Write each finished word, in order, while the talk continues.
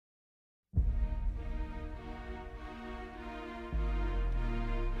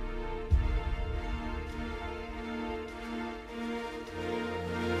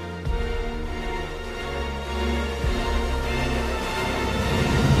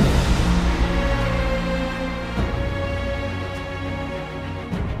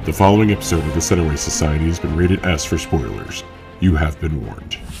The following episode of the Centerway Society has been rated S for spoilers. You have been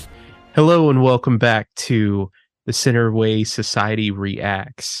warned. Hello and welcome back to the Centerway Society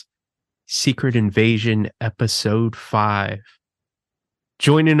Reacts Secret Invasion Episode 5.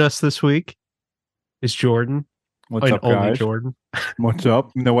 Joining us this week is Jordan. What's up, only guys? Jordan. What's up?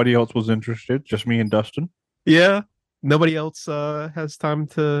 Nobody else was interested. Just me and Dustin. Yeah. Nobody else has time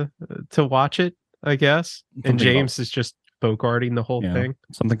to watch it, I guess. And James is just bogarting the whole thing.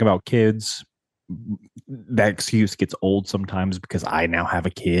 Something about kids. That excuse gets old sometimes because I now have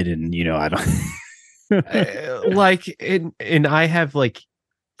a kid, and I don't. And I have like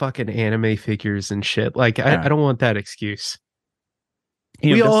fucking anime figures and shit. Like I don't want that excuse.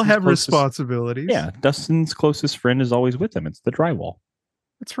 We all have responsibilities. Yeah, Dustin's closest friend is always with him. It's the drywall.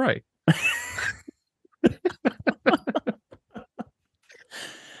 That's right.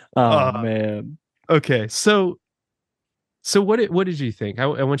 Man. Okay, so what did you think? I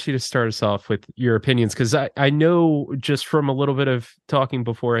want you to start us off with your opinions, because I know just from a little bit of talking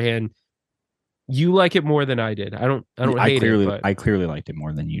beforehand, you like it more than I did. I don't hate it. But I clearly liked it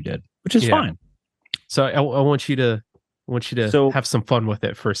more than you did, which is fine. So I want you to have some fun with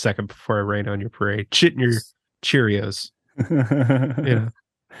it for a second before I rain on your parade. Shit in your Cheerios. Yeah.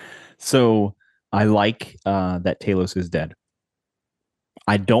 So I like that Talos is dead.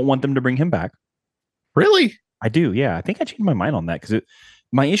 I don't want them to bring him back. Really? I do. Yeah. I think I changed my mind on that because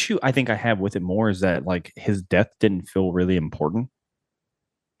my issue I think I have with it more is that like his death didn't feel really important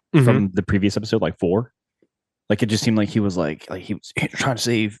from the previous episode, like 4. Like it just seemed like he was like he was trying to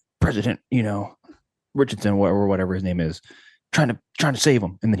save President, Richardson or whatever his name is, trying to save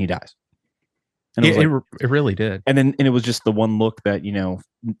him, and then he dies. And it really did. And it was just the one look that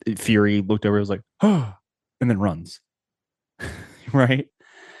Fury looked over, was like, oh, and then runs. Right.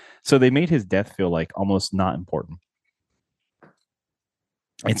 So they made his death feel like almost not important.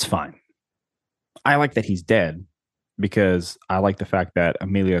 It's fine. I like that he's dead because I like the fact that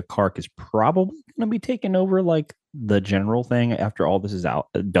Amelia Clark is probably going to be taking over like the general thing after all this is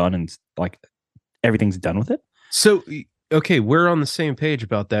done and like everything's done with it. So, okay, we're on the same page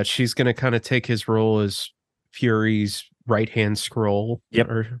about that. She's going to kind of take his role as Fury's right-hand scroll. Yep.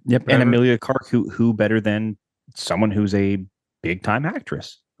 And Amelia Clark, who better than someone who's a big-time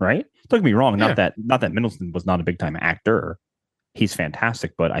actress, right? Don't get me wrong. Not that Middleton was not a big-time actor. He's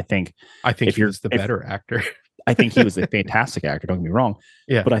fantastic, but I think if you're the better actor. I think he was a fantastic actor. Don't get me wrong.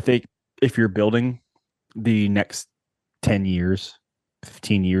 Yeah. But I think if you're building the next 10 years,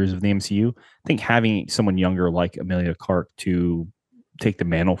 15 years of the MCU, I think having someone younger like Amelia Clark to take the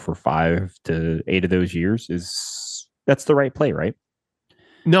mantle for 5 to 8 of those years that's the right play, right?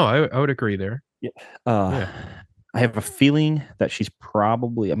 No, I would agree there. Yeah. I have a feeling that she's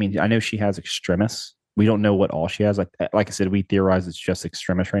probably, I know she has Extremis. We don't know what all she has. Like I said, we theorize it's just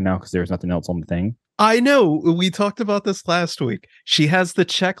Extremis right now because there's nothing else on the thing. I know. We talked about this last week. She has the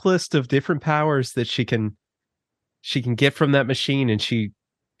checklist of different powers that she can get from that machine, and she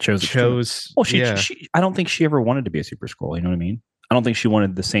chose. Well, she I don't think she ever wanted to be a Super Skrull. You know what I mean? I don't think she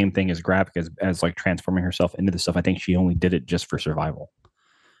wanted the same thing as Gravik as like transforming herself into this stuff. I think she only did it just for survival.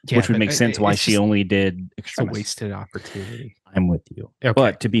 Yeah, which would make sense why she only did Extremis. It's a wasted opportunity. I'm with you. Okay.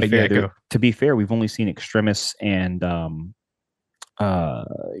 But to be fair, we've only seen Extremis and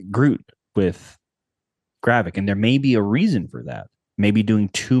Groot with Gravik, and there may be a reason for that. Maybe doing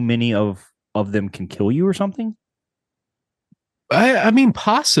too many of them can kill you or something. I mean,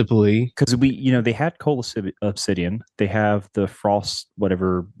 possibly, because they had Coal Obsidian, they have the Frost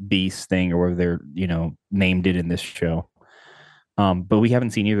whatever beast thing or whatever they're named it in this show. But we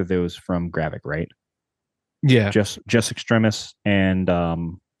haven't seen either of those from Gravik, right? Yeah, just Extremis and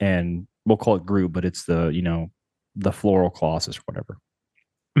we'll call it Groot, but it's the the Floral Colossus or whatever.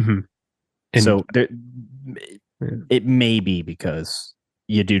 Mm-hmm. So it may be because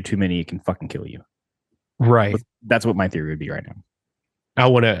you do too many, it can fucking kill you. Right. But that's what my theory would be right now. I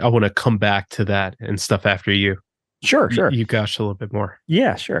want to come back to that and stuff after you. Sure. You gush a little bit more.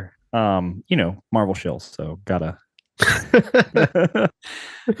 Yeah, sure. Marvel shills, so gotta.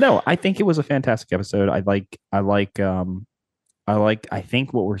 No, I think it was a fantastic episode. I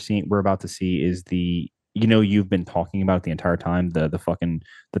think what we're about to see is you've been talking about it the entire time, the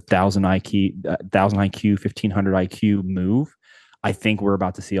 1,000 IQ 1,500 IQ move. I think we're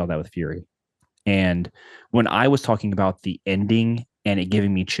about to see all that with Fury. And when I was talking about the ending and it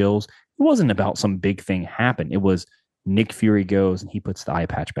giving me chills, it wasn't about some big thing happen. It was Nick Fury goes and he puts the eye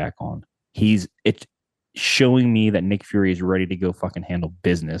patch back on. It's showing me that Nick Fury is ready to go fucking handle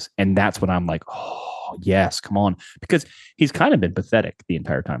business. And that's when I'm like, oh, yes, come on. Because he's kind of been pathetic the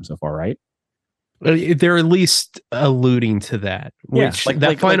entire time so far, right? They're at least alluding to that, Yeah, which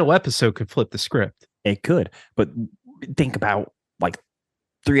that final episode could flip the script. It could, but think about like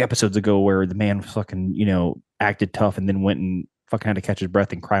 3 episodes ago where the man fucking, acted tough and then went and fucking had to catch his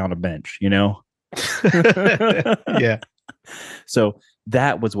breath and cry on a bench, Yeah. So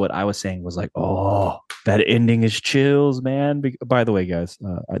that was what I was saying was like, oh, that ending is chills, man. By the way, guys,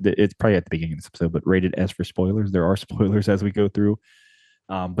 it's probably at the beginning of this episode, but rated S for spoilers. There are spoilers as we go through.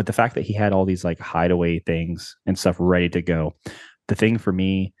 But the fact that he had all these like hideaway things and stuff ready to go, the thing for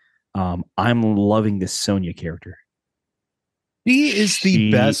me, I'm loving this Sonya character. She is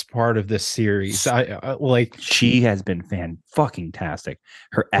the best part of this series. I like. She has been fan-fucking-tastic.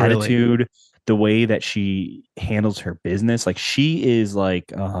 Her attitude, the way that she handles her business, like she is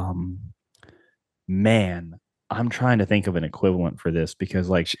like, man, I'm trying to think of an equivalent for this because,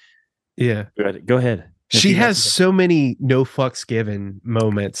 like, yeah, go ahead. She has so many no fucks given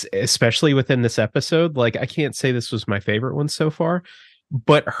moments, especially within this episode. Like, I can't say this was my favorite one so far,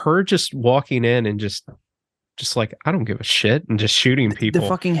 but her just walking in and just like, I don't give a shit, and just shooting people. The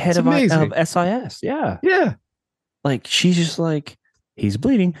fucking head of SIS. Yeah. Yeah. Like, she's just like, he's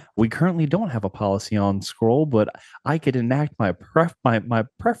bleeding. We currently don't have a policy on scroll, but I could enact my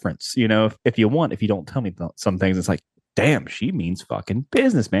preference, if you want, if you don't tell me some things. It's like, damn, she means fucking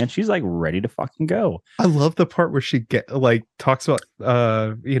business, man. She's like ready to fucking go. I love the part where she talks about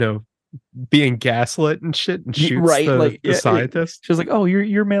being gaslit and shit and shoots the scientist. She's like, oh,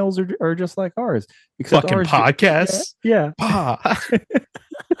 your mails are just like ours. Except fucking podcasts. Yeah.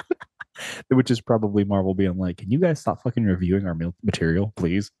 Which is probably Marvel being like, can you guys stop fucking reviewing our material,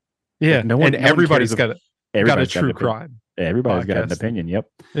 please? Yeah. Like, no one, and everybody's got a true crime. Everybody's got an opinion. Yep.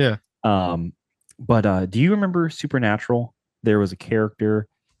 Yeah. But do you remember Supernatural? There was a character.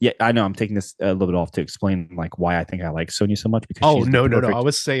 Yeah, I know I'm taking this a little bit off to explain like why I think I like Sonya so much. Because no. I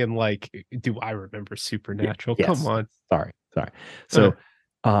was saying like, do I remember Supernatural? Yes. Come on. Sorry. So,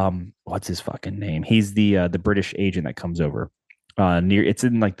 what's his fucking name? He's the British agent that comes over. It's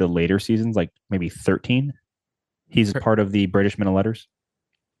in like the later seasons, like maybe 13. He's a part of the British Men of Letters.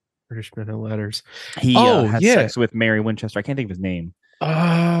 He has sex with Mary Winchester. I can't think of his name.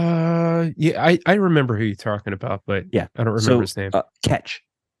 Yeah, I remember who you're talking about, but yeah, I don't remember his name. Ketch.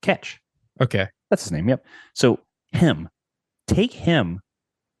 Okay, that's his name. Yep. So take him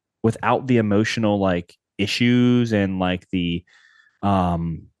without the emotional like issues and like the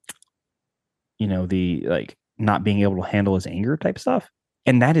the like not being able to handle his anger type stuff,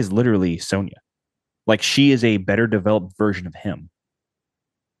 and that is literally Sonya. Like, she is a better developed version of him.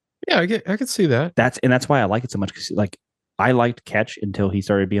 Yeah, I could see that. That's why I like it so much, because like I liked Ketch until he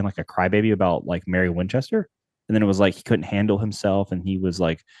started being like a crybaby about like Mary Winchester, and then it was like he couldn't handle himself and he was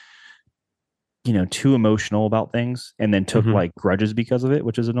like too emotional about things, and then took like grudges because of it,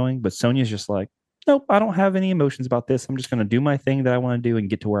 which is annoying. But Sonya's just like, nope, I don't have any emotions about this. I'm just going to do my thing that I want to do and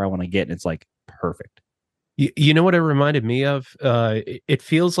get to where I want to get, and it's like perfect. You know what it reminded me of? It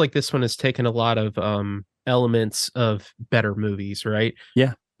feels like this one has taken a lot of elements of better movies, right?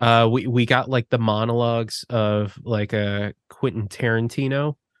 Yeah. We got like the monologues of like a Quentin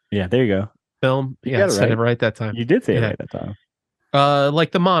Tarantino. Yeah, there you go. Film. I said it right that time. You did say it right that time.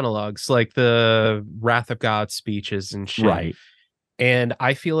 Like the monologues, like the Wrath of God speeches and shit. Right. And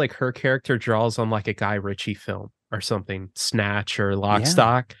I feel like her character draws on like a Guy Ritchie film or something, Snatch or Lock,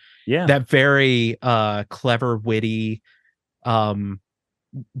 Stock. Yeah. That very clever, witty,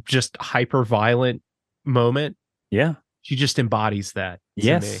 just hyper violent moment. Yeah. She just embodies that.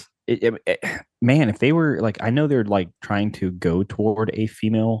 Yes. Man, if they were like, I know they're like trying to go toward a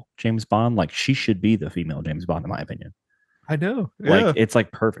female James Bond, like she should be the female James Bond, in my opinion. I know. Like, it's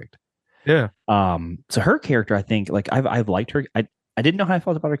like perfect. Yeah. So her character, I think, like I've liked her. I didn't know how I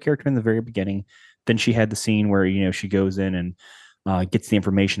felt about her character in the very beginning. Then she had the scene where, she goes in and gets the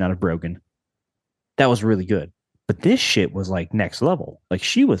information out of Brogan. That was really good. But this shit was like next level. Like,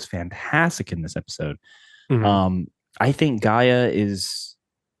 she was fantastic in this episode. Mm-hmm. I think Gaia is,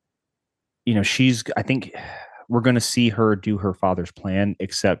 I think we're going to see her do her father's plan,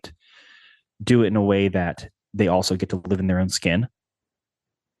 except do it in a way that they also get to live in their own skin.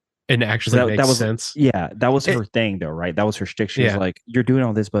 And actually makes sense. Yeah, that was her thing, though, right? That was her shtick. She was like, you're doing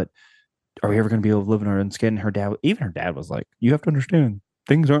all this, but are we ever going to be able to live in our own skin? Her dad was like, you have to understand,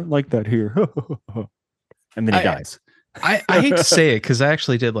 things aren't like that here. And then he dies. I hate to say it, because I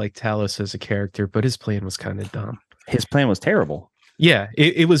actually did like Talos as a character, but his plan was kind of dumb. His plan was terrible. Yeah,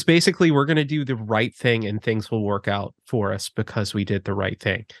 it was basically, we're going to do the right thing and things will work out for us because we did the right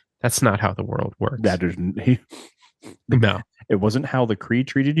thing. That's not how the world works. That is no. It wasn't how the Kree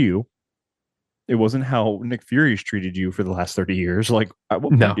treated you. It wasn't how Nick Fury's treated you for the last 30 years. Like, at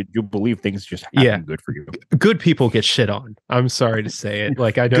what No. point did you believe things just happen Yeah. good for you? Good people get shit on. I'm sorry to say it.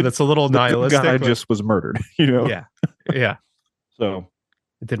 Like, I know that's a little The good nihilistic. guy but just was murdered, you know? yeah. Yeah. So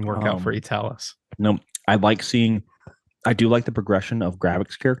It didn't work out for Italis. no, I do like the progression of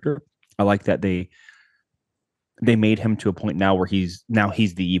Gravik's character. I like that they made him to a point now where he's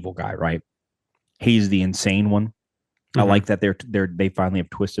the evil guy, right? He's the insane one. Mm-hmm. I like that they finally have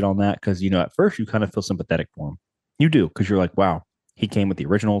twisted on that, because, you know, at first you kind of feel sympathetic for him. You do, because you're like, wow, he came with the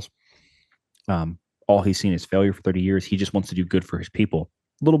originals. All he's seen is failure for 30 years. He just wants to do good for his people.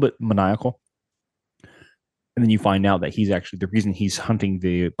 A little bit maniacal. And then you find out that he's actually the reason he's hunting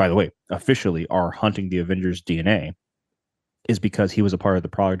by the way, officially are hunting the Avengers DNA, is because he was a part of the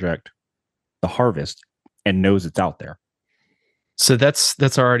project, the Harvest, and knows it's out there. So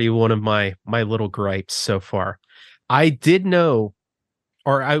that's already one of my little gripes so far. I did know,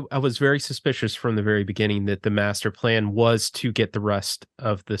 or I was very suspicious from the very beginning, that the master plan was to get the rest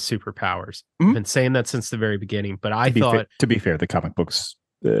of the superpowers. Mm-hmm. I've been saying that since the very beginning, but I thought... to be fair, the comic books,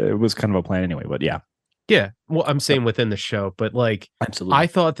 it was kind of a plan anyway, but yeah. Yeah, well, I'm saying within the show, but like, absolutely, I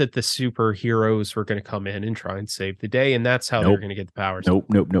thought that the superheroes were going to come in and try and save the day, and that's how they're going to get the powers. Nope.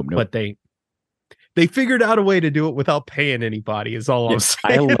 But they figured out a way to do it without paying anybody, is all I'm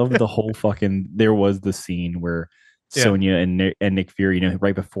saying. I love the whole fucking... There was the scene where Sonya and Nick Fury, you know,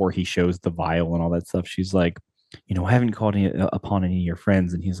 right before he shows the vial and all that stuff, she's like, you know, I haven't called upon any of your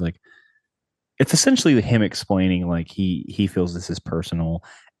friends, and he's like, it's essentially him explaining like he feels this is personal,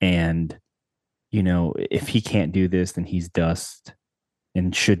 and, you know, if he can't do this, then he's dust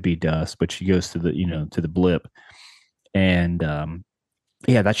and should be dust. But she goes to the, you know, to the blip, and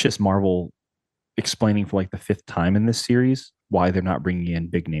that's just Marvel explaining for like the 5th time in this series why they're not bringing in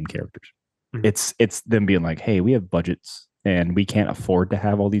big name characters. Mm-hmm. It's them being like, hey, we have budgets and we can't afford to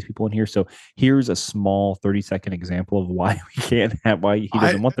have all these people in here. So here's a small 30-second example of why he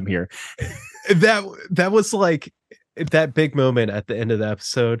doesn't want them here. That was like that big moment at the end of the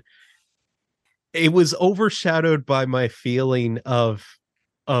episode. It was overshadowed by my feeling of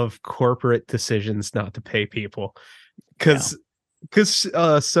corporate decisions not to pay people, because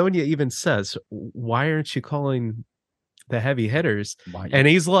Sonya even says, why aren't you calling the heavy hitters? And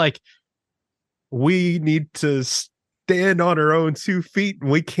he's like, we need to stand on our own 2 feet, and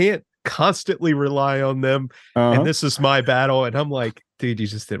we can't constantly rely on them. And this is my battle. And I'm like, dude, you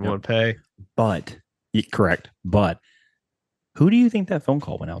just didn't want to pay. But correct. But who do you think that phone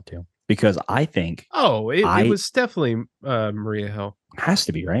call went out to? Because I think it was definitely Maria Hill. Has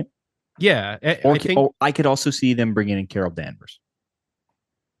to be, right? Yeah. I could also see them bringing in Carol Danvers.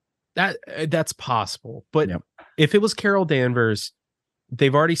 That's possible. But if it was Carol Danvers,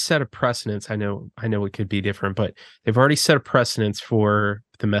 they've already set a precedence. I know it could be different, but they've already set a precedence for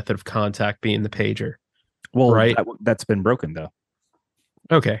the method of contact being the pager. Well, right? That's been broken, though.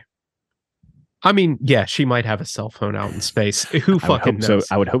 Okay. I mean, yeah, she might have a cell phone out in space. Who fucking knows?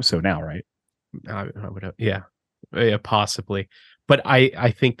 I would hope so now, right? I would hope, yeah, possibly. But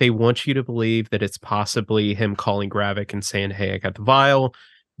I think they want you to believe that it's possibly him calling Gravik and saying, hey, I got the vial.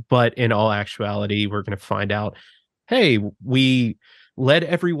 But in all actuality, we're going to find out, hey, we led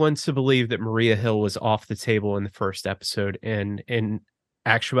everyone to believe that Maria Hill was off the table in the first episode. And in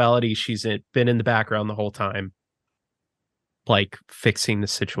actuality, she's been in the background the whole time, like fixing the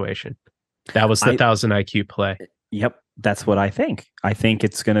situation. That was the 1000 IQ play. Yep. That's what I think. I think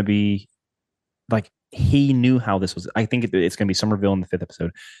it's going to be like, he knew how this was. I think it's going to be Somerville in the 5th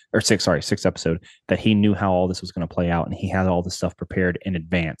episode or 6th episode, that he knew how all this was going to play out, and he had all this stuff prepared in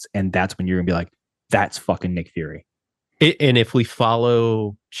advance. And that's when you're going to be like, that's fucking Nick Fury. And if we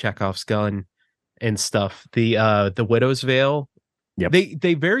follow Chekhov's gun and stuff, the Widow's Veil,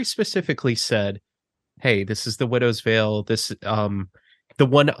 they very specifically said, hey, this is the Widow's Veil. This the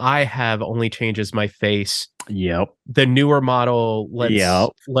one I have only changes my face. Yep. The newer model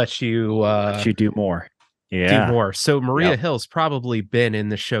lets you do more. Do more. So Maria Hill's probably been in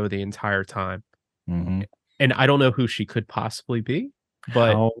the show the entire time. Mm-hmm. And I don't know who she could possibly be,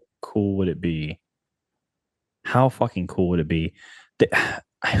 but how cool would it be? How fucking cool would it be?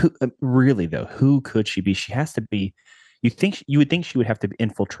 Really though, who could she be? She has to be. You would think she would have to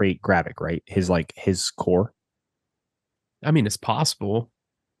infiltrate Gravik, right? His core. I mean, it's possible.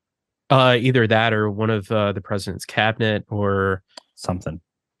 Either that or one of the president's cabinet or something.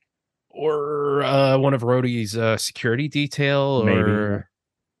 Or one of Rhodey's security detail. Maybe. Or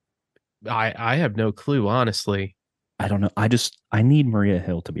I have no clue, honestly. I don't know. I need Maria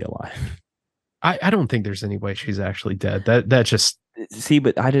Hill to be alive. I don't think there's any way she's actually dead. That just... See,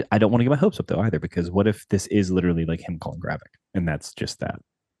 but I don't want to get my hopes up though either, because what if this is literally like him calling Gravik, and that's just that?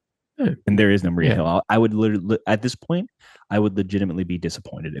 And there is no Maria Yeah. Hill. I would literally, at this point, I would legitimately be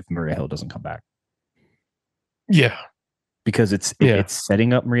disappointed if Maria Hill doesn't come back. Yeah. Because it's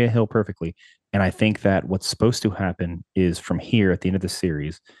setting up Maria Hill perfectly. And I think that what's supposed to happen is from here at the end of the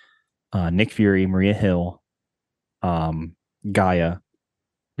series, Nick Fury, Maria Hill, Gaia,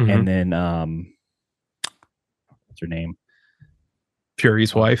 and then what's her name?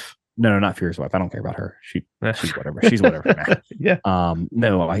 Fury's wife. No, not Fury's wife. I don't care about her. She's whatever. She's whatever, man. Yeah.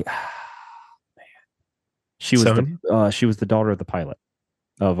 No, she was the daughter of the pilot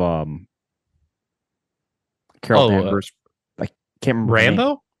of Carol Danvers. I can't remember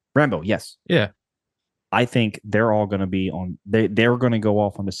Rambo. Rambo, yes. Yeah. I think they're all going to be on. They're going to go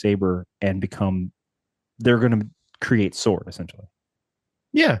off on the saber and become. They're going to create sword essentially.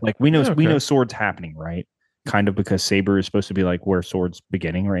 Yeah, like we know swords happening, right? Kind of because saber is supposed to be like where swords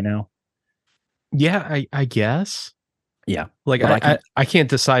beginning right now. Yeah, I guess. Yeah, like I can't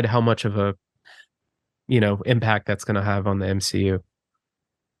decide how much of a impact that's going to have on the MCU.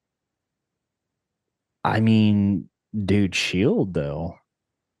 I mean, dude, Shield though.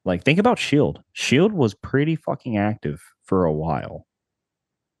 Like, think about Shield. Shield was pretty fucking active for a while.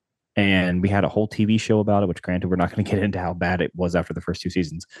 And we had a whole TV show about it, which granted, we're not going to get into how bad it was after the first 2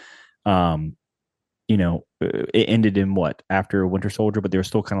 seasons. It ended in what? After Winter Soldier, but there was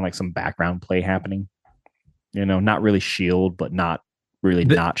still kind of like some background play happening. Not really Shield, but not really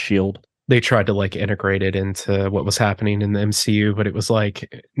not Shield. They tried to like integrate it into what was happening in the MCU, but it was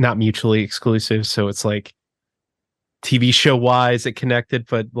like not mutually exclusive. So it's like TV show wise it connected,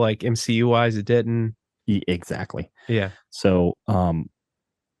 but like MCU wise it didn't. Exactly. Yeah. So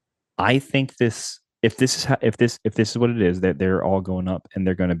I think if this is what it is, that they're all going up and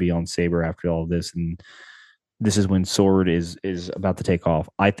they're going to be on Saber after all of this, and this is when Sword is about to take off.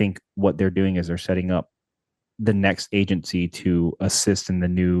 I think what they're doing is they're setting up the next agency to assist in the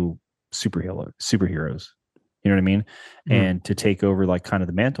new superheroes. You know what I mean? Mm-hmm. And to take over like kind of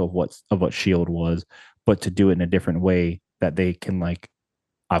the mantle of what Shield was, but to do it in a different way that they can like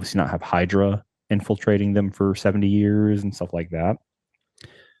obviously not have Hydra infiltrating them for 70 years and stuff like that.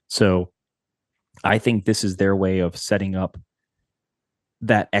 So I think this is their way of setting up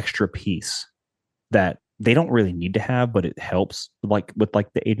that extra piece that they don't really need to have, but it helps like with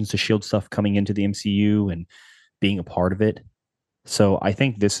like the Agents of S.H.I.E.L.D. stuff coming into the MCU and being a part of it. So I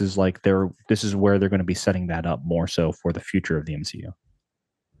think this is like this is where they're going to be setting that up more so for the future of the MCU.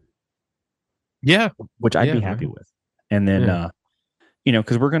 Yeah. Which I'd be happy with. And then,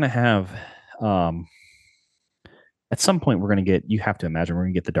 because we're going to have, at some point we're going to get, you have to imagine we're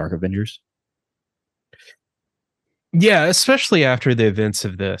going to get the Dark Avengers. Yeah. Especially after the events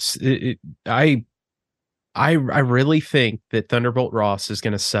of this, I really think that Thunderbolt Ross is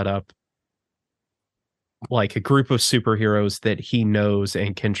going to set up like a group of superheroes that he knows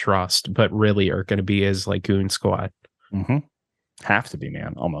and can trust, but really are going to be his like goon squad. Mm-hmm. Have to be,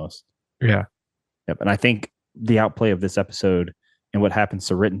 man, almost. Yeah. Yep. And I think the outplay of this episode and what happens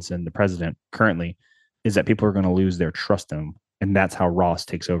to Rittenson, the president currently, is that people are going to lose their trust in him. And that's how Ross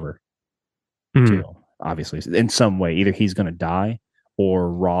takes over. Too, obviously, in some way. Either he's going to die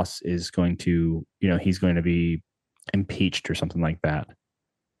or Ross is going to, he's going to be impeached or something like that.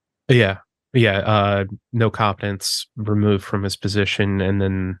 Yeah. Yeah. No competence removed from his position. And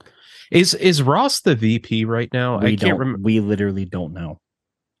then is Ross the VP right now? I can't remember. We literally don't know.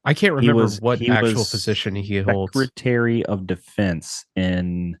 I can't remember what actual position he holds. Secretary of Defense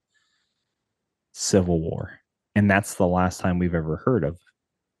in Civil War. And that's the last time we've ever heard of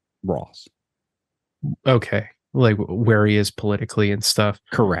Ross. Okay. Like where he is politically and stuff.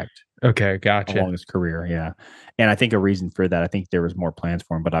 Correct. Okay, gotcha. Along his career, yeah. And I think a reason for that, I think there was more plans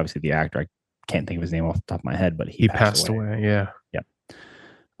for him, but obviously the actor, I can't think of his name off the top of my head, but he passed away. Yeah. Yep.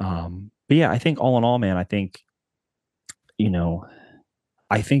 But yeah, I think all in all, man, I think,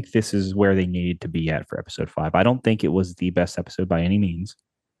 I think this is where they needed to be at for episode 5. I don't think it was the best episode by any means,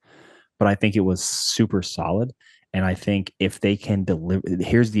 but I think it was super solid. And I think if they can deliver,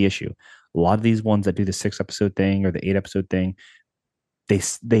 here's the issue. A lot of these ones that do the 6-episode thing or the 8-episode thing,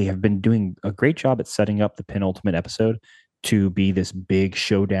 they have been doing a great job at setting up the penultimate episode to be this big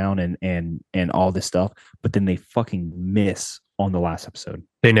showdown and all this stuff, but then they fucking miss on the last episode.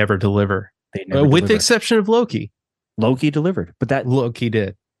 They never deliver. With the exception of Loki. Loki delivered, but that Loki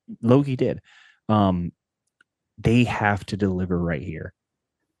did. They have to deliver right here.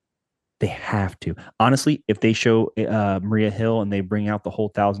 They have to. Honestly, if they show Maria Hill and they bring out the whole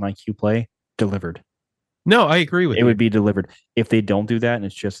 1000 IQ play, delivered. No, I agree with you. It would be delivered. If they don't do that and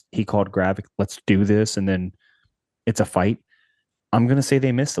it's just he called Gravik, let's do this, and then it's a fight, I'm gonna say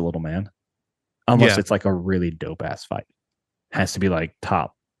they missed a little, man. Unless it's like a really dope ass fight. Has to be like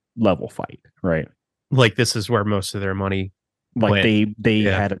top level fight, right? Like this is where most of their money Like went. they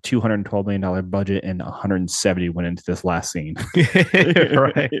Yeah. had a $212 million budget and 170 went into this last scene.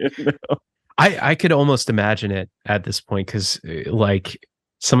 Right. I could almost imagine it at this point because like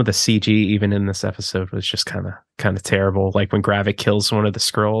some of the CG even in this episode was just kind of terrible. Like when Gravik kills one of the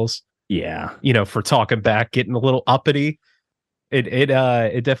scrolls, Yeah. for talking back, getting a little uppity. It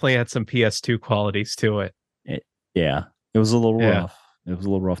definitely had some PS2 qualities to it. Yeah. It was a little Yeah. rough. It was a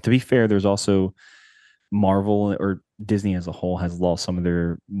little rough. To be fair, there's also Marvel or Disney as a whole has lost some of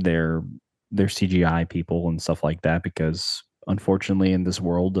their CGI people and stuff like that because unfortunately in this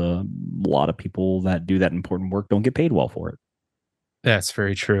world a lot of people that do that important work don't get paid well for it. That's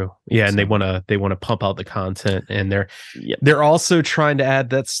very true. Yeah, and So, they want to pump out the content, and yep. they're also trying to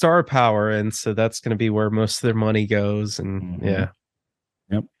add that star power, and so that's going to be where most of their money goes. And yeah,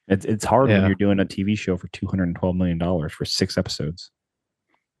 Yep. It's hard when Yeah. you're doing a TV show for $212 million for 6 episodes.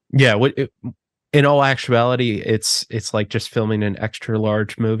 yeah. In all actuality, it's like just filming an extra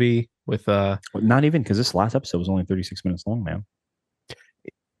large movie with Well, not even because this last episode was only 36 minutes long, man.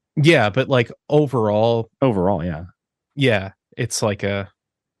 yeah, but like overall, Overall, yeah. yeah, it's like an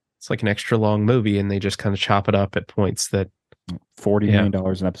extra long movie, and they just kind of chop it up at points that $40 Yeah. million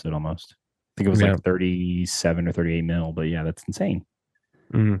an episode almost. I think it was Yeah. like 37 or 38 mil, but yeah, that's insane.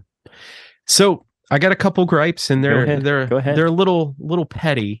 Mhm. So I got a couple gripes, and Go ahead. they're a little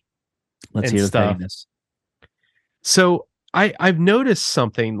petty. Let's and hear the stuff. pettiness. So I've noticed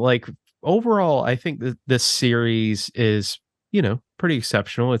something like overall, I think that this series is, pretty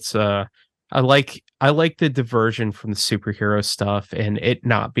exceptional. It's I like the diversion from the superhero stuff and it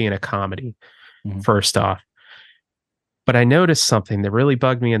not being a comedy, Mhm. first off. But I noticed something that really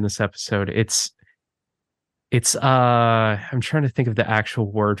bugged me in this episode. It's I'm trying to think of the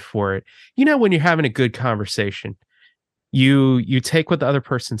actual word for it. When you're having a good conversation, you take what the other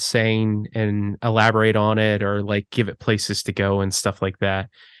person's saying and elaborate on it or like give it places to go and stuff like that.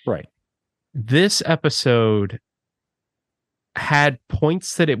 Right. This episode had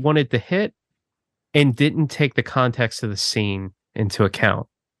points that it wanted to hit and didn't take the context of the scene into account.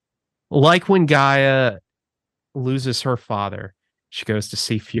 Like when Gaia loses her father, she goes to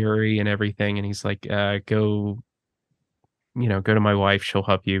see Fury and everything, and he's like, go to my wife, she'll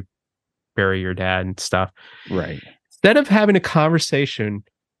help you bury your dad and stuff. Right. Instead of having a conversation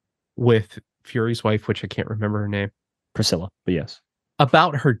with Fury's wife, which I can't remember her name, Priscilla, but yes.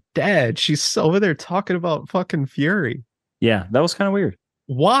 about her dad, she's over there talking about fucking Fury. Yeah, that was kind of weird.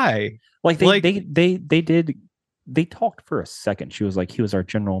 Why? Like they talked for a second. She was like, he was our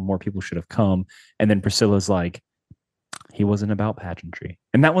general, more people should have come. And then Priscilla's like, he wasn't about pageantry.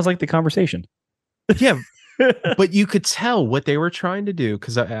 And that was like the conversation. Yeah. But you could tell what they were trying to do,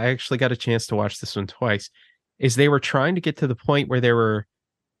 because I actually got a chance to watch this one twice, is they were trying to get to the point where they were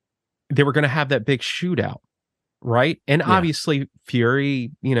going to have that big shootout, right? And Yeah. obviously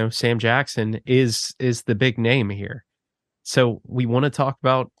Fury, Sam Jackson is the big name here. So we want to talk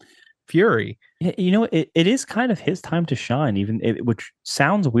about Fury. Yeah, it is kind of his time to shine, which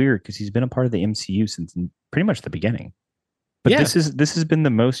sounds weird because he's been a part of the MCU since pretty much the beginning. But Yeah. this has been the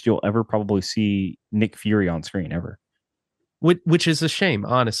most you'll ever probably see Nick Fury on screen ever. Which is a shame,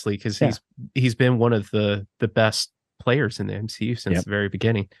 honestly, because he's been one of the best players in the MCU since the very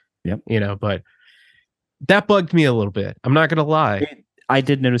beginning. Yep. But that bugged me a little bit. I'm not gonna lie. I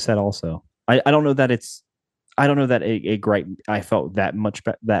did notice that also. I don't know that a gripe I felt that much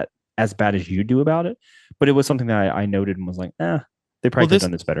that as bad as you do about it, but it was something that I noted and was like, they probably could have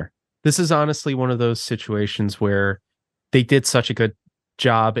done this better. This is honestly one of those situations where they did such a good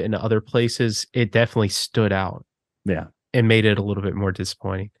job in other places. It definitely stood out. Yeah. And made it a little bit more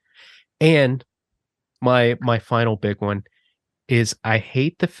disappointing. And my final big one is I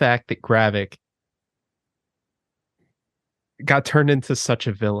hate the fact that Gravik got turned into such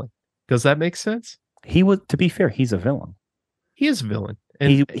a villain. Does that make sense? To be fair, he's a villain. He is a villain.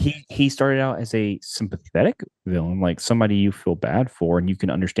 And he started out as a sympathetic villain, like somebody you feel bad for and you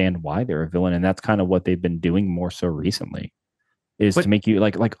can understand why they're a villain. And that's kind of what they've been doing more so recently, is to make you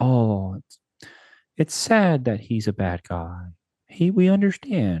like, oh, it's sad that he's a bad guy. We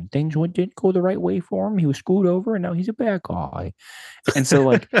understand things didn't go the right way for him. He was screwed over, and now he's a bad guy. And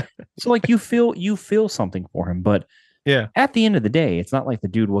so, you feel something for him. But yeah, at the end of the day, it's not like the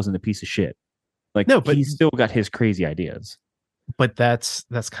dude wasn't a piece of shit. Like, no, but he's still got his crazy ideas. But that's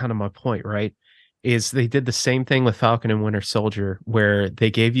kind of my point, right? Is they did the same thing with Falcon and Winter Soldier, where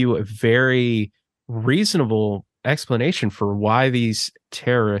they gave you a very reasonable explanation for why these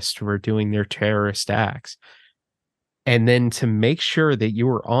terrorists were doing their terrorist acts. And then to make sure that you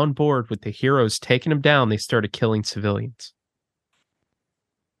were on board with the heroes taking them down, they started killing civilians.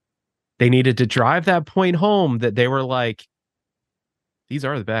 they needed to drive that point home that they were like, these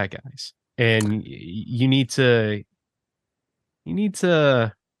are the bad guys, and you need to be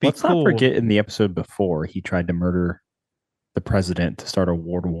Let's cool. not forget in the episode before he tried to murder the president to start a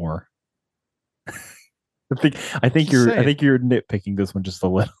world war. I think you're nitpicking this one just a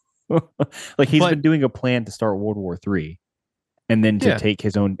little. Like he's been doing a plan to start World War III, and then to take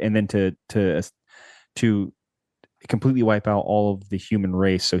his own, and then to completely wipe out all of the human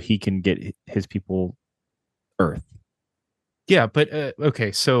race so he can get his people Earth. Yeah, but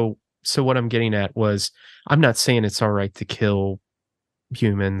okay, so what I'm getting at was, I'm not saying it's all right to kill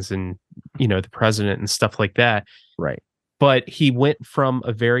humans and, you know, the president and stuff like that. Right. But he went from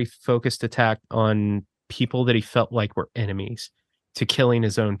a very focused attack on people that he felt like were enemies to killing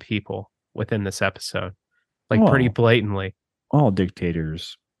his own people within this episode. Like pretty blatantly. All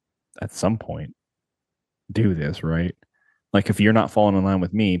dictators at some point do this, right? Like if you're not falling in line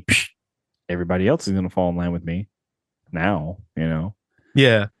with me, everybody else is going to fall in line with me now, you know?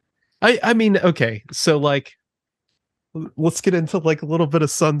 Yeah. I mean, okay. So like, let's get into like a little bit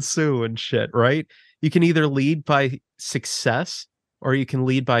of Sun Tzu and shit, right? You can either lead by success or you can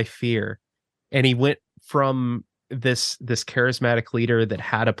lead by fear. And he went from this charismatic leader that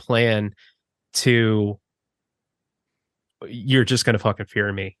had a plan to, you're just gonna fucking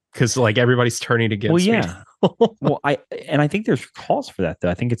fear me because like everybody's turning against me. Well, I think there's cause for that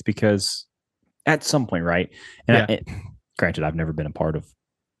though. I think it's because at some point, right? And granted, I've never been a part of,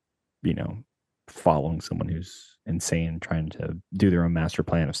 you know, following someone who's insane trying to do their own master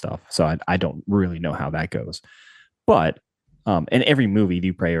plan of stuff. So I don't really know how that goes. But in every movie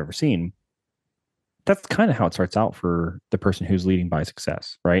you've probably ever seen, that's kind of how it starts out for the person who's leading by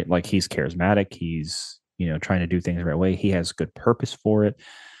success, right? Like he's charismatic, he's, you know, trying to do things the right way, he has good purpose for it,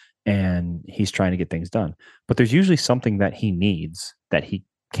 and he's trying to get things done. But there's usually something that he needs that he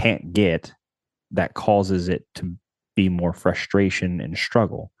can't get that causes it to be more frustration and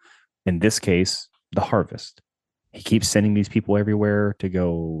struggle. In this case, the harvest. He keeps sending these people everywhere to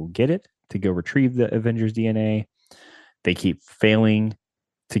go get it, to go retrieve the Avengers DNA. They keep failing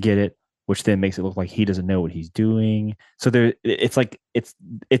to get it, which then makes it look like he doesn't know what he's doing. So it's like it's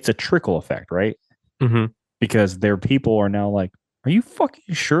a trickle effect, right? Mm-hmm. Because their people are now like, are you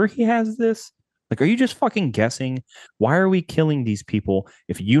fucking sure he has this? Like, are you just fucking guessing? Why are we killing these people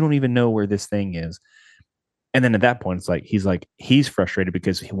if you don't even know where this thing is? And then at that point, it's like he's frustrated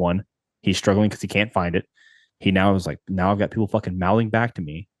because he's struggling because he can't find it. He now is like, now I've got people fucking mouthing back to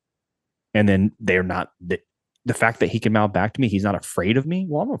me. And then they're not, the fact that he can mouth back to me, he's not afraid of me.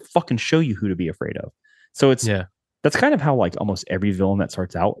 Well, I'm going to fucking show you who to be afraid of. So that's kind of how like almost every villain that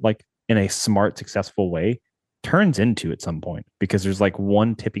starts out like in a smart, successful way turns into at some point, because there's like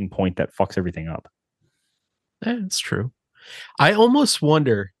one tipping point that fucks everything up. That's true. I almost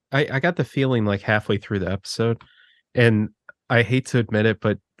wonder, I got the feeling like halfway through the episode, and I hate to admit it,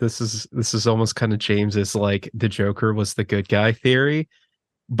 but this is almost kind of James's like the Joker was the good guy theory.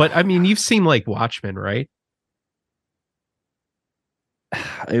 But I mean, you've seen like Watchmen, right?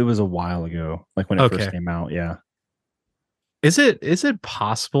 It was a while ago, like when it first came out. Yeah. Is it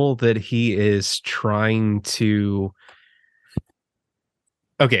possible that he is trying to?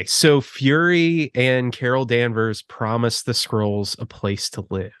 Okay, so Fury and Carol Danvers promised the Skrulls a place to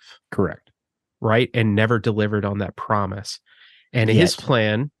live. Correct. Right? And never delivered on that promise. And his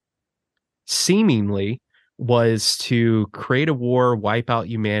plan seemingly was to create a war, wipe out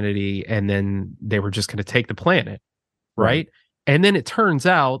humanity, and then they were just going to take the planet. Right? And then it turns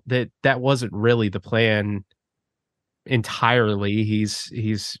out that wasn't really the plan entirely.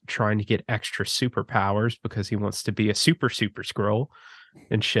 He's trying to get extra superpowers because he wants to be a super Skrull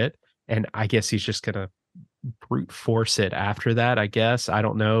and shit. And I guess he's just going to brute force it after that, I guess. I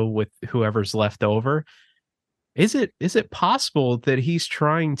don't know, with whoever's left over. Is it possible that he's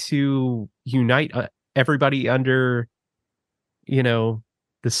trying to unite everybody under, you know,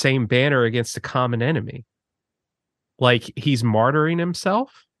 the same banner against a common enemy? Like he's martyring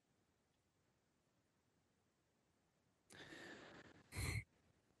himself?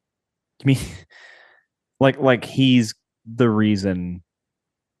 I mean, like he's the reason.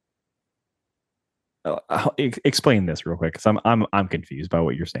 Explain this real quick, because I'm confused by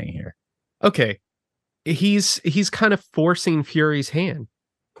what you're saying here. Okay, he's kind of forcing Fury's hand.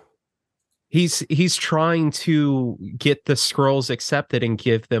 He's trying to get the Skrulls accepted and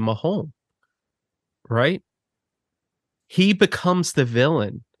give them a home. Right? He becomes the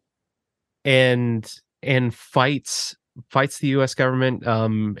villain and fights the US government.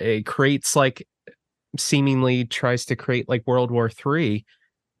 It creates like, seemingly tries to create like World War III.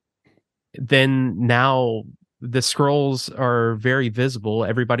 Then now the scrolls are very visible.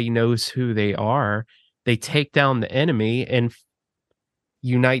 Everybody knows who they are. They take down the enemy and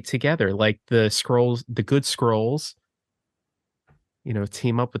unite together. Like the scrolls, the good scrolls,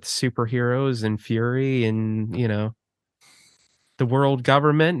 team up with the superheroes and Fury and, the world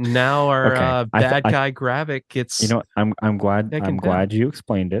government. And now our Okay. bad guy Gravik gets I'm glad taken down. you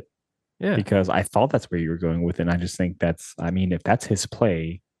explained it. Yeah. Because I thought that's where you were going with it. And I just think if that's his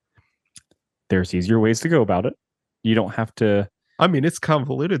play, there's easier ways to go about it. You don't have to. I mean, it's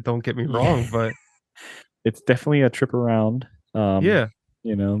convoluted, don't get me wrong, but it's definitely a trip around. Yeah.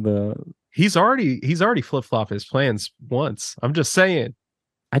 He's already flip-flopped his plans once. I'm just saying.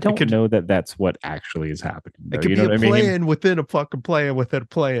 I don't know that that's what actually is happening. Though. It could be a plan within a fucking plan within a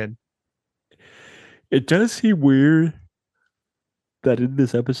plan. It does seem weird that in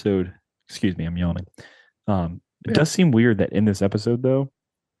this episode, excuse me, I'm yawning. It does seem weird that in this episode, though,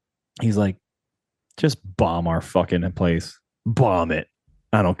 he's like, just bomb our fucking place. Bomb it.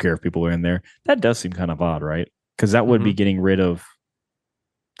 I don't care if people are in there. That does seem kind of odd, right? Because that would be getting rid of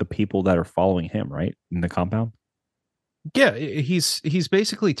the people that are following him, right? In the compound. Yeah, he's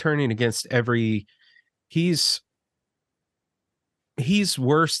basically turning against he's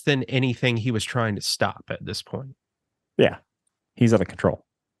worse than anything he was trying to stop at this point. Yeah. He's out of control.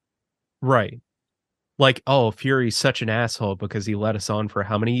 Right. Like, oh, Fury's such an asshole because he let us on for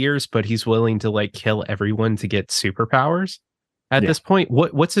how many years, but he's willing to like kill everyone to get superpowers. At this point,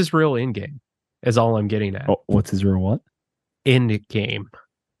 what's his real end game? Is all I'm getting at. Oh, what's his real what? End game.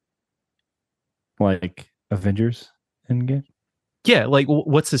 Like Avengers end game? Yeah, like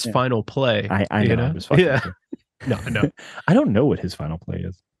what's his final play? I know. I'm just fucking No. I don't know what his final play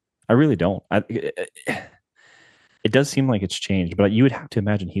is. I really don't. It does seem like it's changed, but you would have to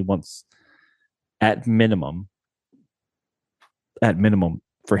imagine he wants, at minimum,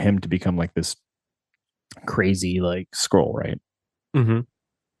 for him to become like this crazy like scroll, right? Mm-hmm.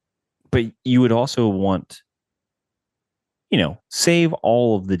 But you would also want, save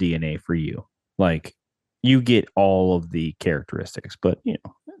all of the DNA for you. Like you get all of the characteristics, but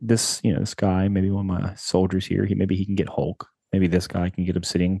this guy, maybe one of my soldiers here, maybe he can get Hulk. Maybe this guy can get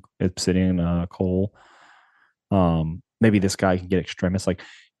obsidian coal. Maybe this guy can get extremis. Like,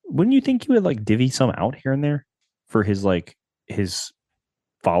 wouldn't you think you would like divvy some out here and there for his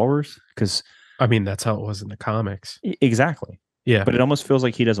followers? Because I mean, that's how it was in the comics. Exactly. Yeah. But it almost feels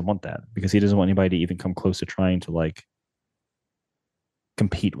like he doesn't want that because he doesn't want anybody to even come close to trying to like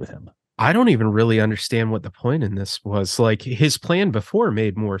compete with him. I don't even really understand what the point in this was. Like his plan before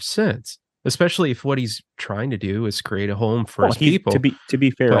made more sense, especially if what he's trying to do is create a home for his people. To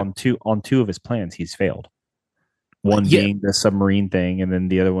be fair, on two of his plans, he's failed. One being the submarine thing, and then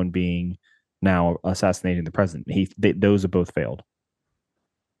the other one being now assassinating the president. Those have both failed.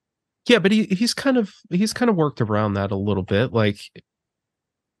 Yeah, but he's kind of worked around that a little bit. Like,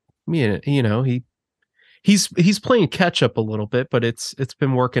 he's playing catch up a little bit, but it's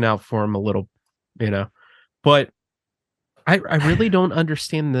been working out for him a little, But I really don't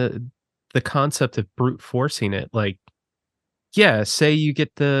understand the concept of brute forcing it. Like, yeah, say you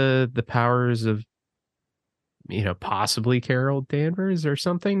get the powers of, possibly Carol Danvers or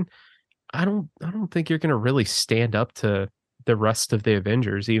something. I don't think you're gonna really stand up to the rest of the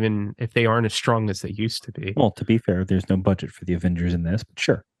Avengers, even if they aren't as strong as they used to be. Well, to be fair, there's no budget for the Avengers in this, but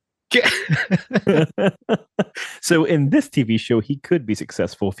sure. So in this TV show, he could be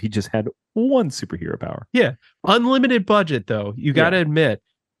successful if he just had one superhero power. Yeah. Unlimited budget, though. You got to admit,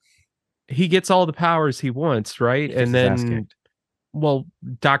 he gets all the powers he wants, right? And then,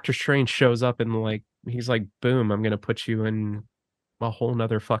 Doctor Strange shows up and he's like, boom, I'm going to put you in a whole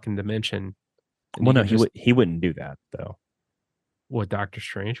nother fucking dimension. And well, no, he wouldn't do that, though. What, Doctor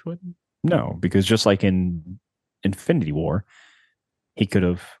Strange wouldn't? No, because just like in Infinity War, he could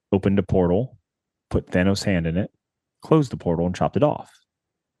have opened a portal, put Thanos' hand in it, closed the portal, and chopped it off.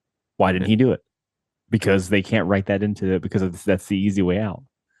 Why didn't he do it? Because they can't write that into it because that's the easy way out.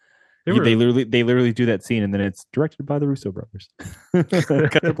 They literally do that scene, and then it's directed by the Russo brothers.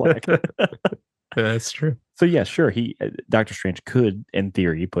 Cut to black. That's true. So yeah, sure. Doctor Strange could, in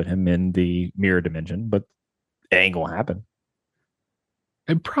theory, put him in the mirror dimension, but it ain't gonna happen.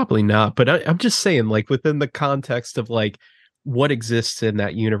 And probably not. But I'm just saying, within the context of what exists in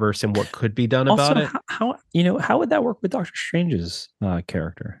that universe and what could be done about it. How would that work with Doctor Strange's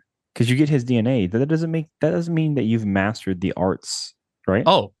character? Because you get his DNA. That doesn't mean that you've mastered the arts, right?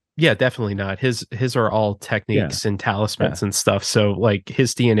 Oh, yeah, definitely not. His are all techniques and talismans and stuff. So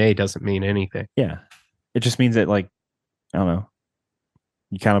his DNA doesn't mean anything. Yeah. It just means that I don't know.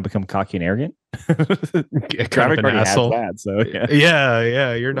 You kind of become cocky and arrogant. Kind of an asshole. That, so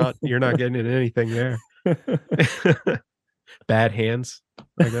yeah. You're not getting into anything there. Bad hands,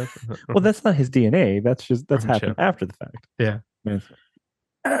 I guess. Well, that's not his DNA. That's happened after the fact. Yeah.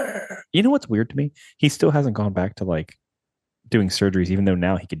 You know what's weird to me? He still hasn't gone back to like doing surgeries, even though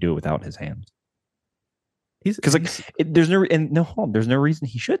now he could do it without his hands. Because there's no reason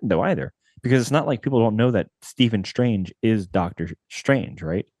he shouldn't though either. Because it's not like people don't know that Stephen Strange is Doctor Strange,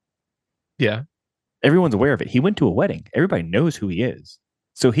 right? Yeah. Everyone's aware of it. He went to a wedding. Everybody knows who he is.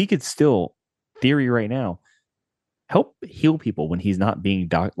 So he could still, theory right now, help heal people when he's not being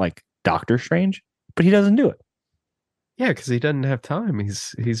Doctor Strange, but he doesn't do it. Yeah, because he doesn't have time.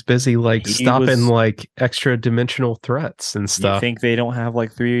 He's busy stopping extra dimensional threats and stuff. You think they don't have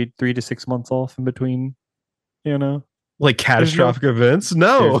like 3 to 6 months off in between, like catastrophic events?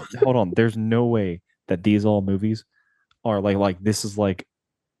 No. Hold on. There's no way that these all movies are like this is like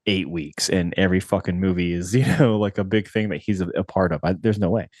 8 weeks and every fucking movie is, like a big thing that he's a part of. There's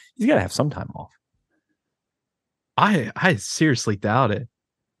no way. He's got to have some time off. I seriously doubt it.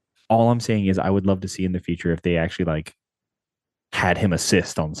 All I'm saying is I would love to see in the future if they actually had him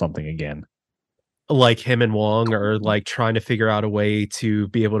assist on something again. Like him and Wong are trying to figure out a way to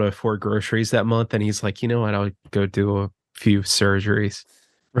be able to afford groceries that month. And he's like, you know what? I'll go do a few surgeries.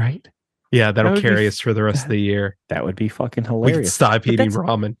 Right. Yeah. That'll carry us for the rest of the year. That would be fucking hilarious. We could stop eating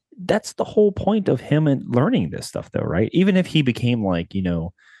ramen. That's the whole point of him and learning this stuff though, right? Even if he became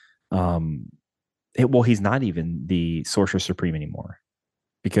he's not even the Sorcerer Supreme anymore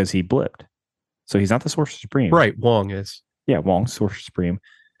because he blipped. So he's not the Sorcerer Supreme. Right. Wong is. Yeah, Wong's Sorcerer Supreme.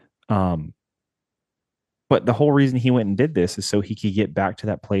 But the whole reason he went and did this is so he could get back to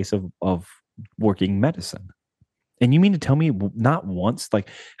that place of working medicine. And you mean to tell me not once?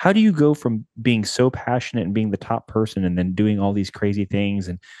 How do you go from being so passionate and being the top person and then doing all these crazy things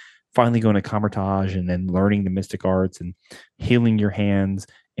and finally going to Kamar-Taj and then learning the mystic arts and healing your hands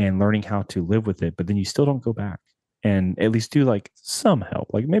and learning how to live with it, but then you still don't go back and at least do some help,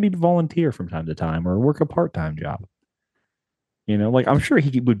 maybe volunteer from time to time or work a part-time job. I'm sure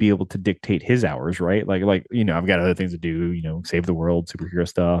he would be able to dictate his hours, right? I've got other things to do, save the world, superhero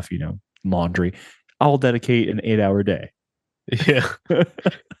stuff, laundry. I'll dedicate an 8-hour day. Yeah.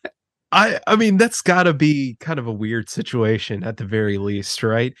 I mean, that's got to be kind of a weird situation at the very least,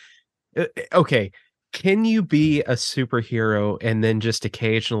 right? Okay. Can you be a superhero and then just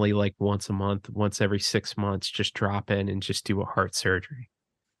occasionally, once a month, once every 6 months, just drop in and just do a heart surgery?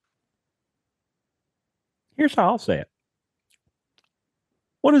 Here's how I'll say it.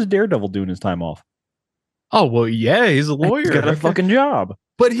 What does Daredevil do in his time off? Oh, well, yeah, he's a lawyer. He's got a fucking job.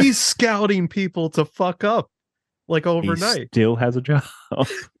 But he's scouting people to fuck up overnight. He still has a job.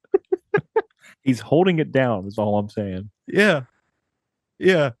 He's holding it down, is all I'm saying. Yeah.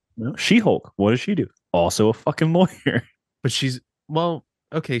 Yeah. No, She-Hulk, what does she do? Also a fucking lawyer. But she's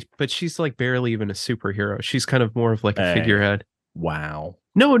barely even a superhero. She's kind of more of a figurehead. Wow.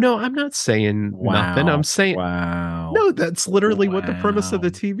 No, I'm not saying nothing. I'm saying wow. No, that's literally what the premise of the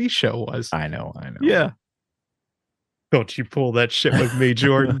TV show was. I know. Yeah. Don't you pull that shit with me,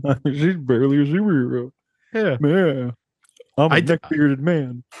 Jordan. She's barely a superhero. Yeah. Yeah. I'm a neck-bearded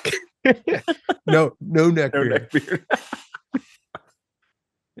man. No neck beard.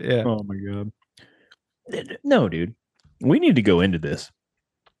 Yeah. Oh my god. No, dude. We need to go into this.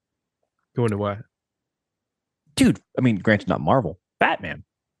 Go into what? Dude, I mean, granted, not Marvel. Batman.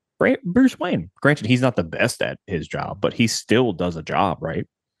 Bruce Wayne. Granted, he's not the best at his job, but he still does a job, right?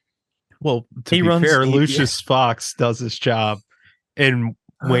 Well, to be fair, Lucius Fox does his job, and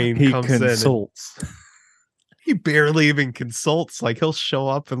Wayne comes consults. in. He barely even consults. He'll show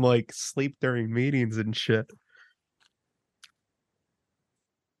up and sleep during meetings and shit.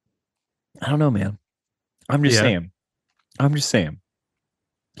 I don't know, man. I'm just saying.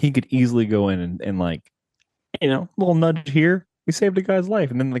 He could easily go in and little nudge here. We saved a guy's life,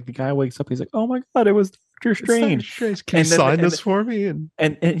 and then the guy wakes up. He's like, "Oh my god, it was Doctor Strange. Can you sign this for me?"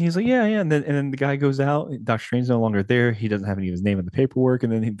 And he's like, "Yeah." And then the guy goes out. Doctor Strange's no longer there. He doesn't have any of his name in the paperwork.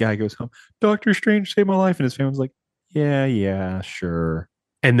 And then the guy goes home. Doctor Strange saved my life, and his family's like, "Yeah, sure."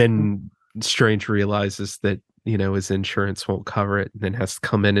 And then Strange realizes that his insurance won't cover it, and then has to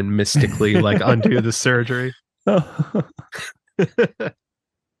come in and mystically undo the surgery.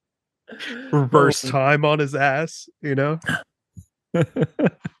 Reverse time on his ass, that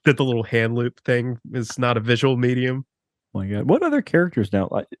the little hand loop thing is not a visual medium. Oh my god, what other characters now?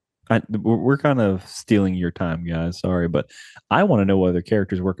 We're kind of stealing your time, guys. Sorry, but I want to know what other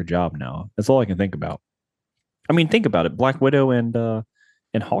characters work a job now. That's all I can think about. I mean, think about it. Black Widow and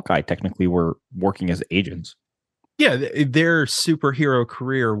Hawkeye technically were working as agents. Yeah, their superhero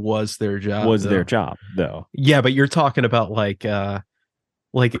career was their job. Their job, though. Yeah, but you're talking about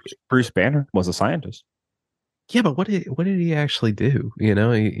Like, Bruce Banner was a scientist. yeah, but what did he actually do? You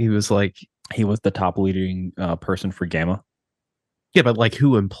know, he was like, He was the top leading person for Gamma. yeah, but like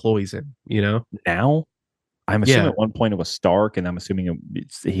who employs him? You know? Now, I'm assuming Yeah, at one point it was Stark, and I'm assuming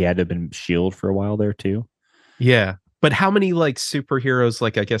he had to have been Shield for a while there too. yeah. But how many like superheroes,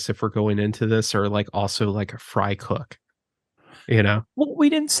 like I guess if we're going into this, are like also like a fry cook? You know? Well, we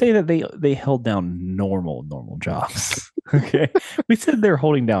didn't say that they held down normal jobs. Okay, we said they're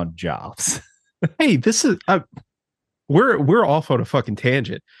holding down jobs. Hey, this is we're off on a fucking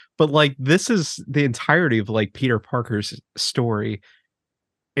tangent, but like this is the entirety of like Peter Parker's story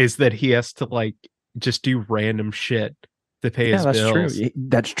is that he has to like just do random shit to pay Yeah, his that's true. bills.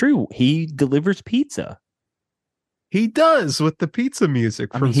 That's true. He delivers pizza. He does with the pizza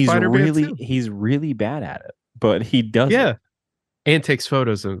music I from mean, he's Spider-Man 2. really bad at it, but he does Yeah. it And takes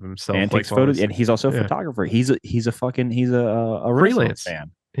photos of himself and like takes while photos. And he's also a yeah. photographer. He's a Renaissance Freelance.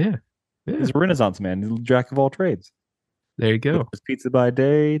 man. Yeah. Yeah. He's a Renaissance man. He's a jack of all trades. There you go. Delivers pizza by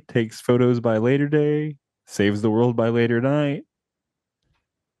day, takes photos by later day, saves the world by later night.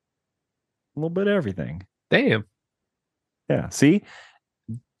 A little bit of everything. Damn. Yeah. See,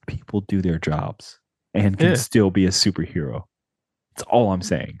 people do their jobs and can Yeah. still be a superhero. That's all I'm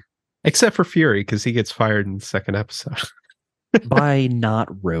saying. Except for Fury, because he gets fired in the second episode. By not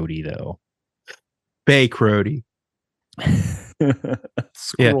Rhodey though. Bake Roadie.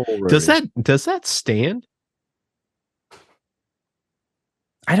 Yeah. Rhodey. Does that stand?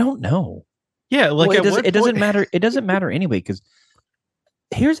 I don't know. Yeah, like Well, it doesn't point- matter. It doesn't matter anyway, because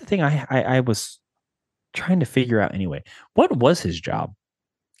here's the thing I was trying to figure out anyway. What was his job?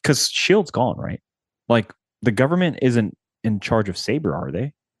 Because Shield's gone, right? Like the government isn't in charge of Saber, are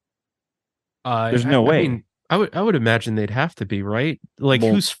they? There's no way. I mean, I would imagine they'd have to be, right? Like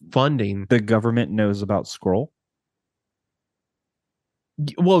Well, who's funding? The government knows about Skrull.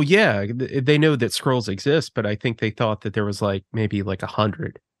 Well, yeah, they know that scrolls exist, but I think they thought that there was like maybe like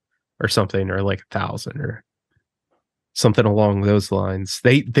 100 or something, or like 1,000 or something along those lines.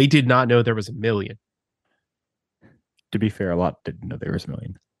 They did not know there was 1,000,000. To be fair, a lot didn't know there was a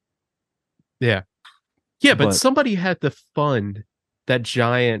million. Yeah. Yeah, but But- somebody had to fund that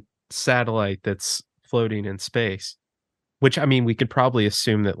giant satellite that's floating in space. Which I mean, we could probably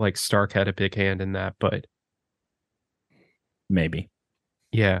assume that like Stark had a big hand in that, but Maybe.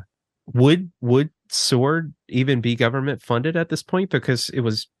 yeah. Would Sword even be government funded at this point? Because it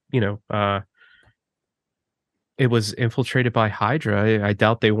was, it was infiltrated by Hydra. I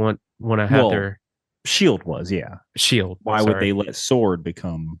doubt they want to have Well, their Shield was, yeah. shield. Why would they let Sword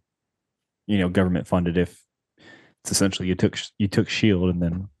become, government funded if it's essentially you took Shield and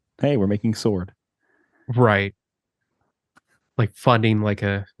then hey, we're making Sword. Right. Like funding like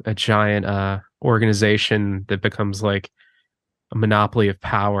a giant organization that becomes like a monopoly of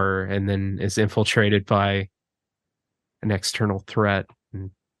power and then is infiltrated by an external threat.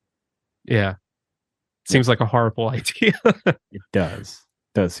 And yeah. Seems like a horrible idea. It does.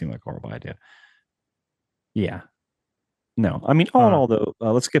 Does seem like a horrible idea. Yeah. No, I mean, all in all, though,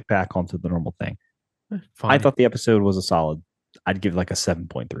 let's get back onto the normal thing. Fine. I thought the episode was a solid. I'd give it like a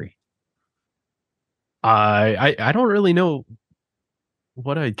 7.3. I don't really know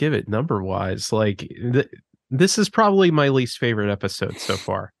what I'd give it number wise. Like this is probably my least favorite episode so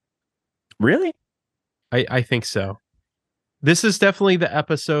far. Really? I think so. This is definitely the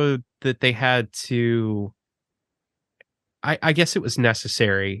episode that they had to. I guess it was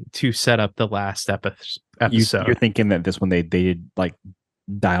necessary to set up the last episode. You're thinking that this one they did like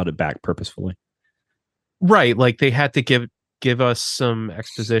dialed it back purposefully, right? Like they had to give us some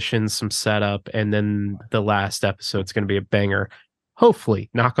exposition, some setup, and then the last episode's going to be a banger.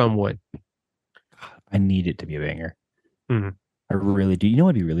 Hopefully, knock on wood. I need it to be a banger. Mhm. I really do. You know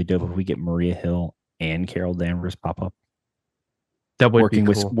what'd be really dope if we get Maria Hill and Carol Danvers pop up That would be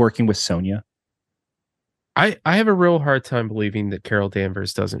cool. working with Sonya. I have a real hard time believing that Carol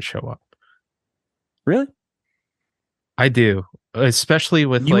Danvers doesn't show up. Really? I do, especially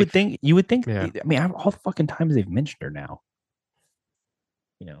with You would think. Yeah. I mean, all the fucking times they've mentioned her now.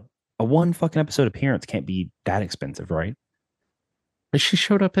 A one fucking episode appearance can't be that expensive, right? She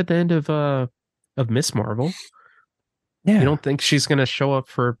showed up at the end of Miss Marvel. Yeah. You don't think she's going to show up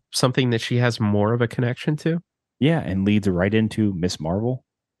for something that she has more of a connection to? Yeah, and leads right into Miss Marvel.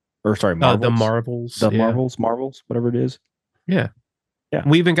 Or sorry, Marvels. The Marvels. The yeah. Marvels, whatever it is. Yeah. Yeah.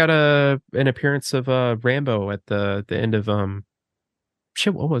 We even got an appearance of Rambo at the end of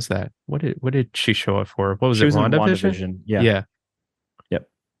shit, what was that? What did she show up for? What was She it? was in WandaVision? WandaVision. Yeah. Yeah. Yep.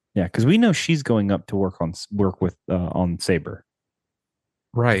 Yeah, because we know she's going up to work with on Saber.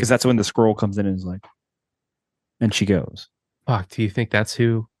 Right. Because that's when the scroll comes in and is like, and she goes. Fuck, do you think that's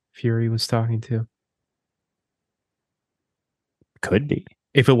who Fury was talking to? Could be.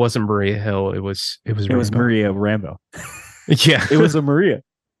 If it wasn't Maria Hill, it was It was Rambo. Maria Rambo. Yeah. It was a Maria.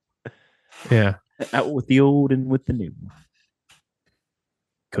 Yeah. Out with the old and with the new.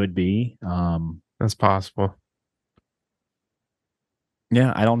 Could be. That's possible.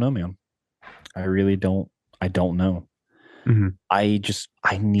 Yeah, I don't know, man. I really don't. I don't know. Mm-hmm.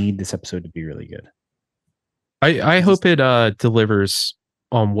 I need this episode to be really good. I hope it delivers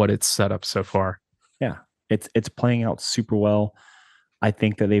on what it's set up so far. Yeah, it's playing out super well. I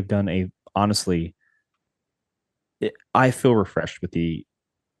think that they've done honestly. I feel refreshed with the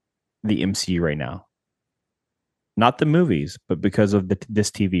MCU right now. Not the movies, but because of this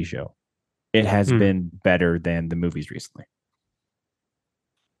TV show, it has been better than the movies recently.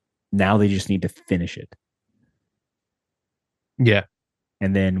 Now they just need to finish it. Yeah.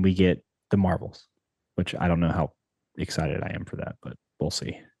 And then we get the Marvels, which I don't know how excited I am for that, but we'll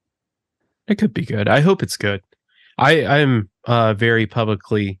see. It could be good. I hope it's good. I'm very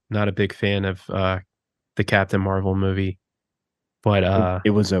publicly not a big fan of the Captain Marvel movie, but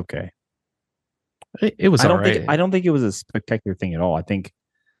it was okay. It was all right. I don't think it was a spectacular thing at all. I think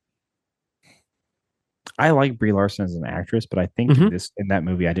I like Brie Larson as an actress, but I think in that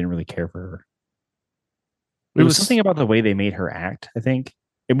movie I didn't really care for her. It was something about the way they made her act. I think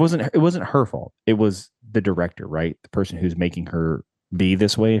it wasn't her fault. It was the director, right? The person who's making her be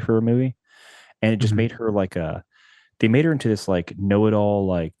this way for a movie, and it just made her they made her into this like know-it-all,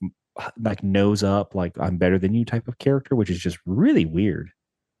 like nose up, like I'm better than you type of character, which is just really weird.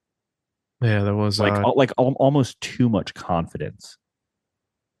 Yeah, there was almost too much confidence.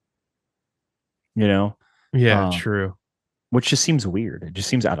 You know? Yeah, true. Which just seems weird. It just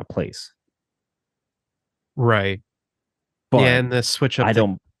seems out of place. Right. But yeah, and the switch up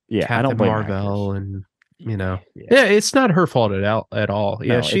Captain Marvel, and it's not her fault at all.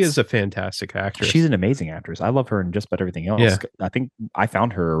 Yeah, no, she is a fantastic actress. She's an amazing actress. I love her in just about everything else. Yeah. I think I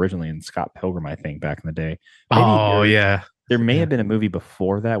found her originally in Scott Pilgrim, I think, back in the day. Maybe there may have been a movie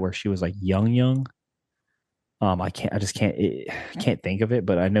before that where she was like young. I can't think of it,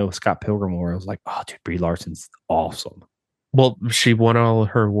 but I know Scott Pilgrim where I was like, oh dude, Brie Larson's awesome. Well, she won all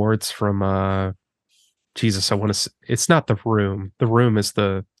her awards from Jesus, I want to. It's not The Room. The Room is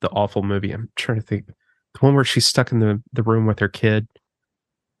the awful movie. I'm trying to think. The one where she's stuck in the room with her kid.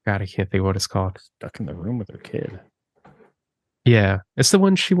 God, I can't think of what it's called. Stuck in the room with her kid. Yeah, it's the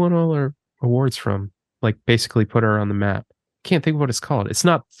one she won all her awards from. Like basically put her on the map. Can't think of what it's called. It's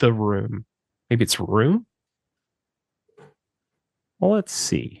not The Room. Maybe it's Room. Well, let's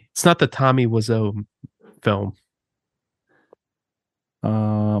see. It's not the Tommy Wiseau film.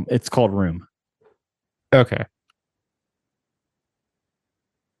 It's called Room. Okay.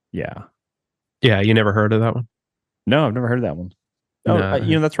 Yeah. Yeah, you never heard of that one? No, I've never heard of that one. Oh,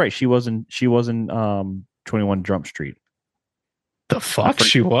 No. That's right. She was in 21 Jump Street. The fuck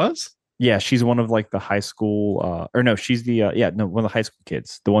she was? Yeah, she's one of like the high school or no, she's the one of the high school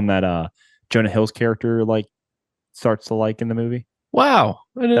kids. The one that Jonah Hill's character like starts to like in the movie. Wow.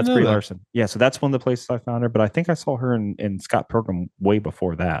 That's Brie Larson. Yeah, so that's one of the places I found her, but I think I saw her in Scott Pilgrim way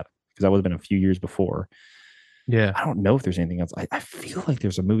before that, because that would have been a few years before. Yeah. I don't know if there's anything else. I feel like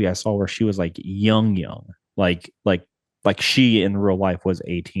there's a movie I saw where she was like young, like she in real life was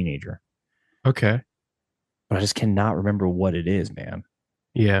a teenager. Okay. But I just cannot remember what it is, man.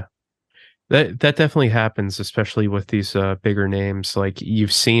 Yeah. That definitely happens, especially with these bigger names. Like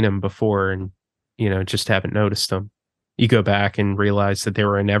you've seen them before and, just haven't noticed them. You go back and realize that they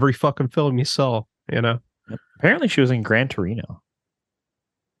were in every fucking film you saw, Apparently she was in Gran Torino.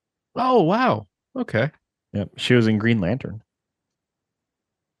 Oh, wow. Okay. Yep. She was in Green Lantern.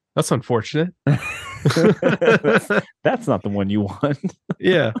 That's unfortunate. That's not the one you want.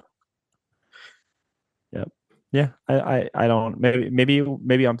 Yeah. Yep. Yeah. I don't,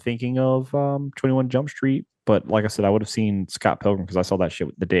 maybe I'm thinking of 21 Jump Street, but like I said, I would have seen Scott Pilgrim because I saw that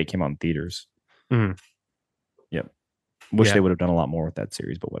shit the day it came out in theaters. Mm. Yep. Wish they would have done a lot more with that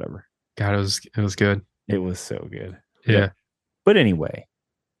series, but whatever. God, it was good. It was so good. Yeah. Yep. But anyway,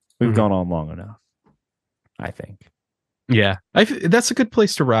 we've gone on long enough, I think. Yeah. That's a good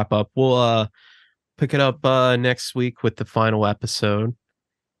place to wrap up. We'll pick it up next week with the final episode.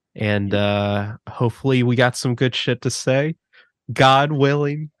 And hopefully we got some good shit to say. God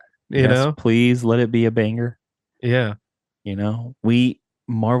willing, you know. Please let it be a banger. Yeah. We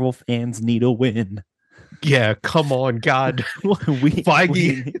Marvel fans need a win. Yeah, come on, God.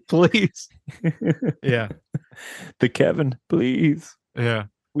 Feige, please. Yeah. The Kevin, please. Yeah.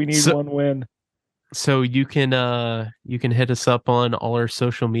 We need one win. So you can hit us up on all our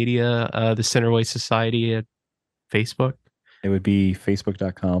social media, the Centerway Society at Facebook, It would be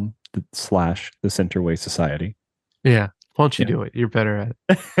facebook.com / the Centerway Society. Yeah. Why don't you do it? You're better at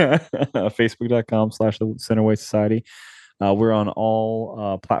it. Facebook.com / the Centerway Society. We're on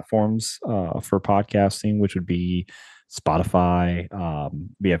all platforms for podcasting, which would be Spotify.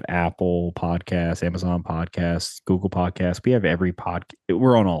 We have Apple Podcasts, Amazon Podcasts, Google Podcasts. We have every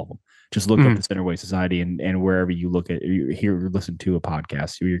we're on all of them. Just look up the Centerway Society, and wherever you look at, you hear or listen to a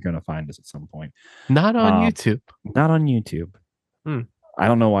podcast, you're going to find us at some point. Not on YouTube. Not on YouTube. I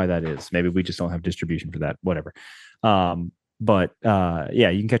don't know why that is. Maybe we just don't have distribution for that. Whatever. But yeah,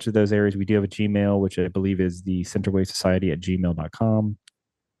 you can catch it those areas. We do have a Gmail, which I believe is the Centerway Society at gmail.com.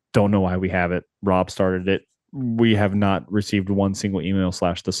 Don't know why we have it. Rob started it. We have not received one single email /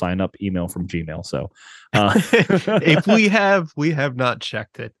 the sign up email from Gmail. So if we have not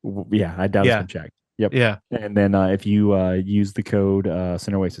checked it. Yeah, I doubt it's been checked. Yep. Yeah. And then if you use the code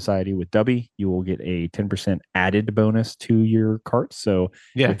Centerway Society with W, you will get a 10% added bonus to your cart. So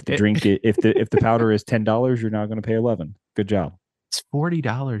if the drink, if the powder is $10, you're now going to pay $11. Good job. It's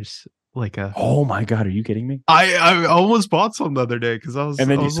 $40. Oh my God, are you kidding me? I almost bought some the other day because I was. And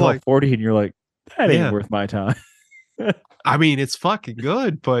then you saw 40, and you're like, that ain't worth my time. I mean, it's fucking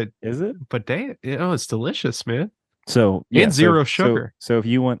good, but is it? But damn, it's delicious, man. So and zero sugar. So if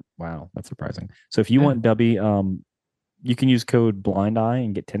you want, wow, that's surprising. So if you want W, you can use code Blind Eye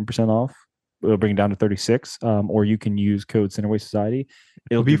and get 10% off. It'll bring it down to 36. Or you can use code Centerway Society.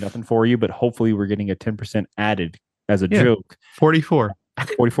 It'll do nothing for you, but hopefully we're getting a 10% added as a joke. $44.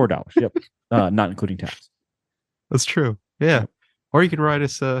 Yep. Not including tax. That's true. Yeah. Or you can write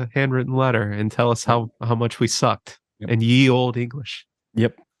us a handwritten letter and tell us how much we sucked and ye old English.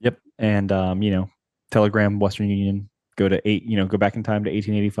 Yep. And Telegram, Western Union, go back in time to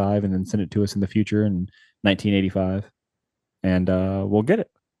 1885 and then send it to us in the future in 1985. And we'll get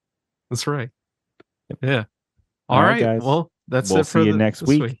it. That's right. Yep. Yeah. All right, guys. Well, we'll see you next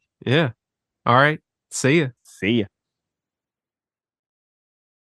week. Yeah. All right. See ya.